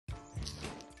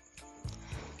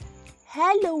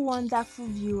Hello wonderful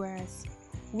viewers,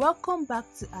 welcome back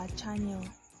to our channel,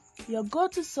 your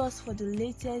go-to source for the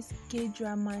latest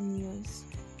K-drama news.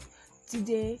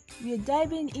 Today, we are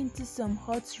diving into some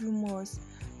hot rumors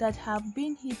that have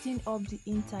been hitting up the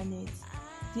internet.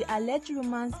 The alleged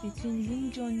romance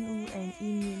between Junho and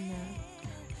Yoona.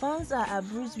 Fans are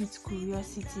abuzed with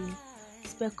curiosity,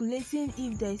 speculating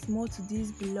if there is more to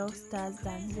these beloved stars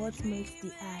than what meets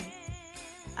the eye.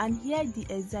 And here the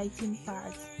exciting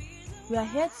part. We are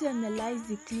here to analyze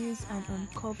the clues and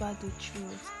uncover the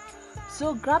truth.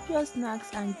 So grab your snacks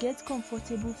and get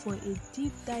comfortable for a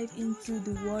deep dive into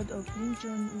the world of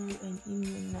Junho and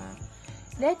Yoona.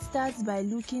 Let's start by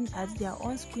looking at their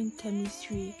on-screen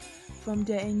chemistry, from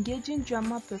their engaging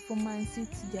drama performances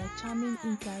to their charming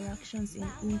interactions in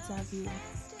interviews.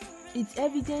 It's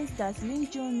evident that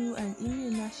Junho and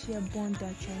Yoona share a bond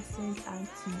that transcends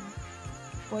acting.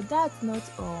 But that's not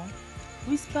all.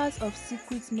 Whispers of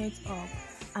secret met-up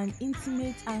and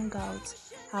intimate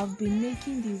hangouts have been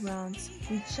making the rounds,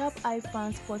 with sharp-eye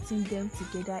fans spotting them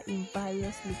together in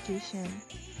various locations.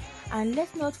 And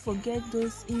let's not forget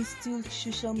those instilled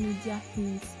social media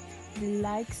hints, the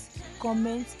likes,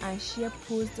 comments and share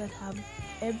posts that have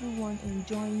everyone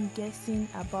enjoying guessing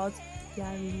about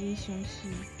their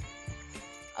relationship.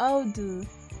 Although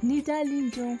neither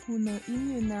Junho nor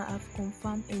Yoona have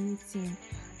confirmed anything,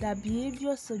 their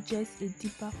behavior suggests a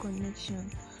deeper connection.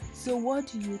 So what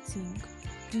do you think?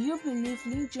 Do you believe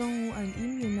Junho and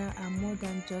Yoona are more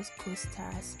than just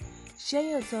co-stars? Share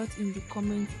your thoughts in the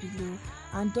comments below,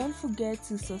 and don't forget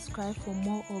to subscribe for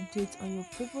more updates on your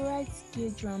favorite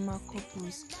K-drama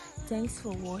couples. Thanks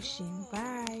for watching.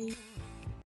 Bye.